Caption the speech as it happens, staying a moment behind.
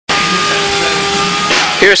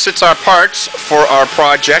Here sits our parts for our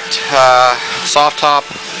project, soft top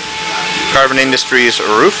Carbon Industries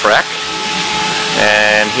roof rack,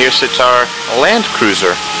 and here sits our Land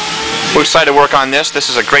Cruiser. We're excited to work on this. This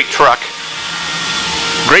is a great truck,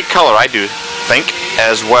 great color I do think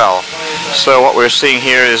as well. So what we're seeing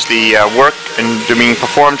here is the work being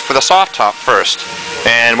performed for the soft top first,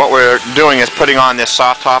 and what we're doing is putting on this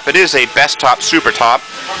soft top. It is a best top super top.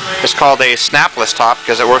 It's called a snapless top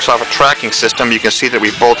because it works off a tracking system. You can see that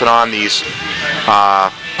we've bolted on these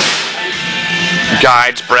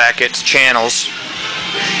guides, brackets, channels.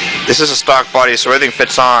 This is a stock body, so everything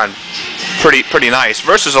fits on pretty nice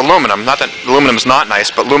versus aluminum. Not that aluminum is not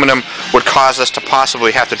nice, but aluminum would cause us to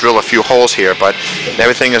possibly have to drill a few holes here, but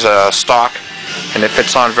everything is a stock and it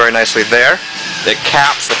fits on very nicely there. It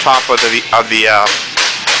caps the top of the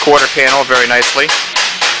quarter panel very nicely.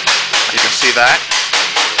 You can see that.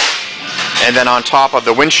 And then on top of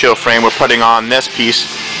the windshield frame we're putting on this piece.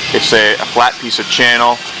 It's a flat piece of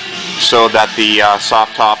channel so that the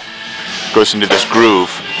soft top goes into this groove.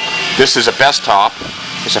 This is a best top.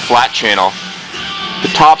 It's a flat channel. The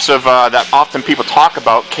tops of that often people talk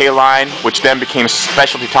about, K-Line, which then became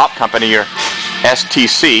Specialty Top Company, or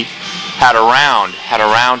STC, had a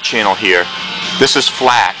round channel here. This is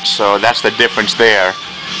flat, so that's the difference there,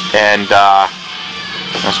 and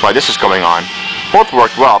that's why this is going on. Both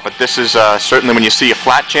worked well, but this is certainly, when you see a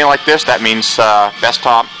flat channel like this, that means best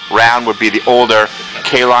top. Round would be the older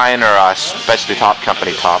K-Line or Specialty Top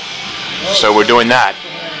Company top. So we're doing that.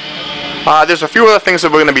 There's a few other things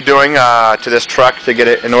that we're going to be doing to this truck to get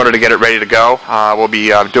it, in order to get it ready to go. We'll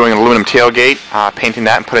be doing an aluminum tailgate, painting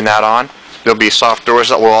that and putting that on. There'll be soft doors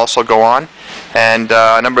that will also go on, and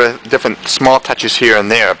a number of different small touches here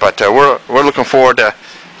and there. But we're looking forward to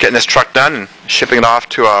getting this truck done and shipping it off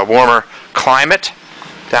to a warmer climate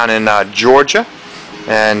down in Georgia.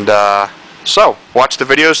 And so watch the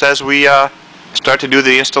videos as we start to do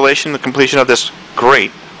the installation, the completion of this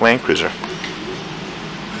great Land Cruiser.